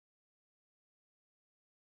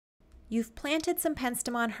You've planted some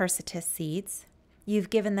Penstemon hirsutus seeds. You've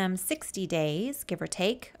given them 60 days, give or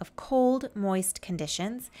take, of cold, moist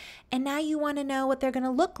conditions, and now you want to know what they're going to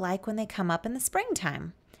look like when they come up in the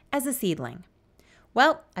springtime as a seedling.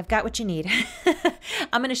 Well, I've got what you need.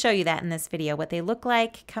 I'm going to show you that in this video, what they look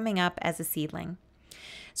like coming up as a seedling.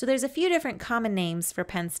 So there's a few different common names for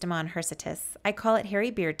Penstemon hirsutus. I call it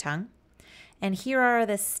hairy beardtongue. And here are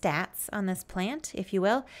the stats on this plant, if you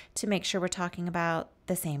will, to make sure we're talking about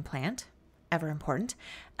the same plant. Ever important.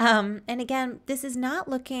 And again, this is not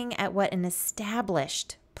looking at what an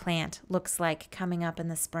established plant looks like coming up in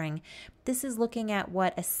the spring. This is looking at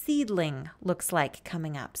what a seedling looks like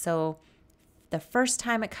coming up. So the first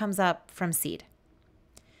time it comes up from seed.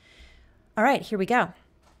 All right, here we go.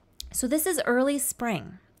 So this is early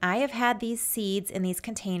spring. I have had these seeds in these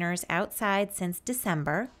containers outside since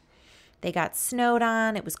December. They got snowed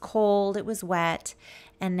on, it was cold, it was wet,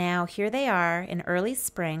 and now here they are in early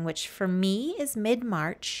spring, which for me is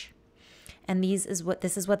mid-March, and this is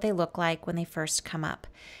what they look like when they first come up.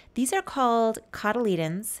 These are called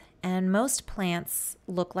cotyledons, and most plants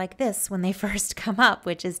look like this when they first come up,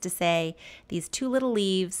 which is to say these two little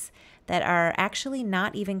leaves that are actually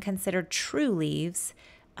not even considered true leaves.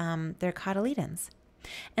 They're cotyledons.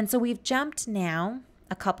 And so we've jumped now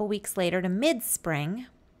a couple weeks later to mid-spring,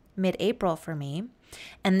 mid-April for me,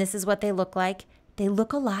 and this is what they look like. They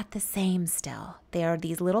look a lot the same still. They are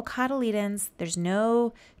these little cotyledons. There's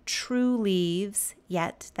no true leaves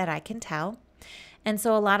yet that I can tell. And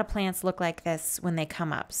so a lot of plants look like this when they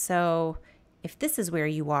come up. So if this is where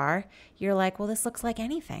you are, you're like, well, this looks like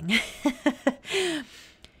anything.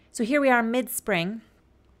 So here we are mid-spring,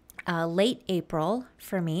 late April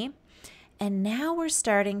for me, and now we're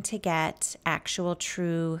starting to get actual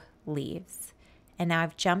true leaves. And now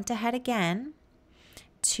I've jumped ahead again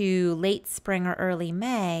to late spring or early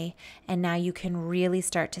May, and now you can really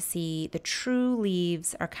start to see the true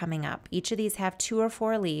leaves are coming up. Each of these have 2 or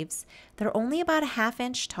 4 leaves. They're only about a ½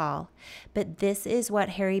 inch tall, but this is what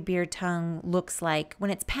hairy beardtongue looks like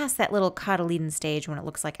when it's past that little cotyledon stage, when it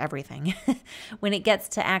looks like everything. When it gets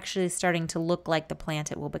to actually starting to look like the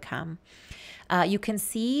plant it will become. You can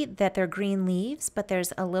see that they're green leaves, but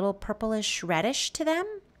there's a little purplish reddish to them.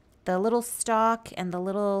 The little stalk and the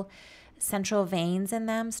little central veins in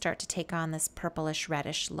them start to take on this purplish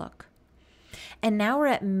reddish look. And now we're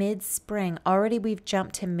at mid-spring. Already we've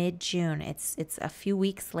jumped to mid-June. It's a few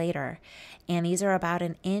weeks later. And these are about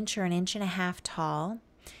 1 inch or 1.5 inches tall.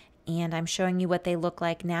 And I'm showing you what they look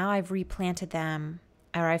like now. I've replanted them,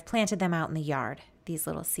 or I've planted them out in the yard, these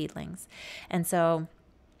little seedlings. And so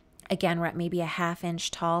again, we're at maybe a ½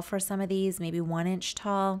 inch tall for some of these, maybe 1 inch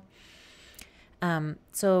tall.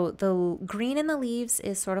 So the green in the leaves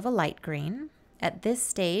is sort of a light green. At this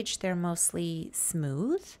stage, they're mostly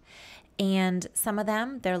smooth, and some of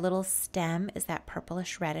them, their little stem is that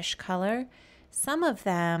purplish reddish color. Some of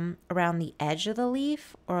them around the edge of the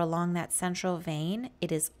leaf or along that central vein,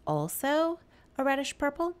 it is also a reddish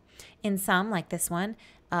purple. In some, like this one,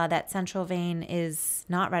 that central vein is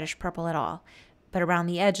not reddish purple at all, but around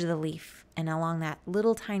the edge of the leaf and along that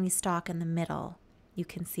little tiny stalk in the middle, you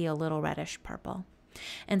can see a little reddish purple.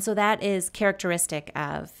 And so that is characteristic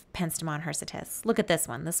of Penstemon hirsutus. Look at this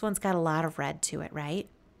one. This one's got a lot of red to it, right?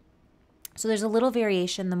 So there's a little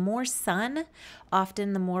variation. The more sun,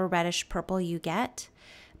 often the more reddish purple you get.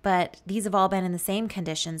 But these have all been in the same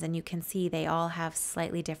conditions, and you can see they all have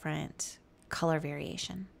slightly different color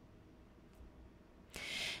variation.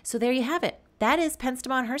 So there you have it. That is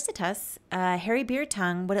Penstemon hirsutus, hairy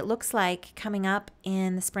beardtongue, what it looks like coming up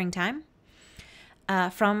in the springtime.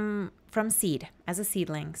 From seed as a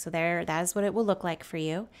seedling. So that is what it will look like for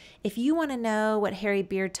you. If you want to know what hairy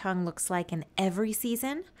beardtongue looks like in every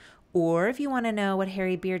season, or if you want to know what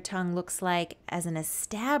hairy beardtongue looks like as an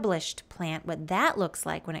established plant, what that looks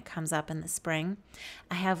like when it comes up in the spring,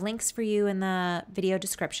 I have links for you in the video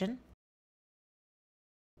description.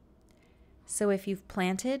 So if you've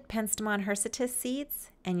planted Penstemon hirsutus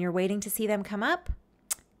seeds and you're waiting to see them come up,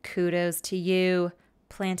 kudos to you,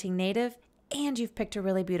 planting native, and you've picked a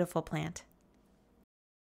really beautiful plant.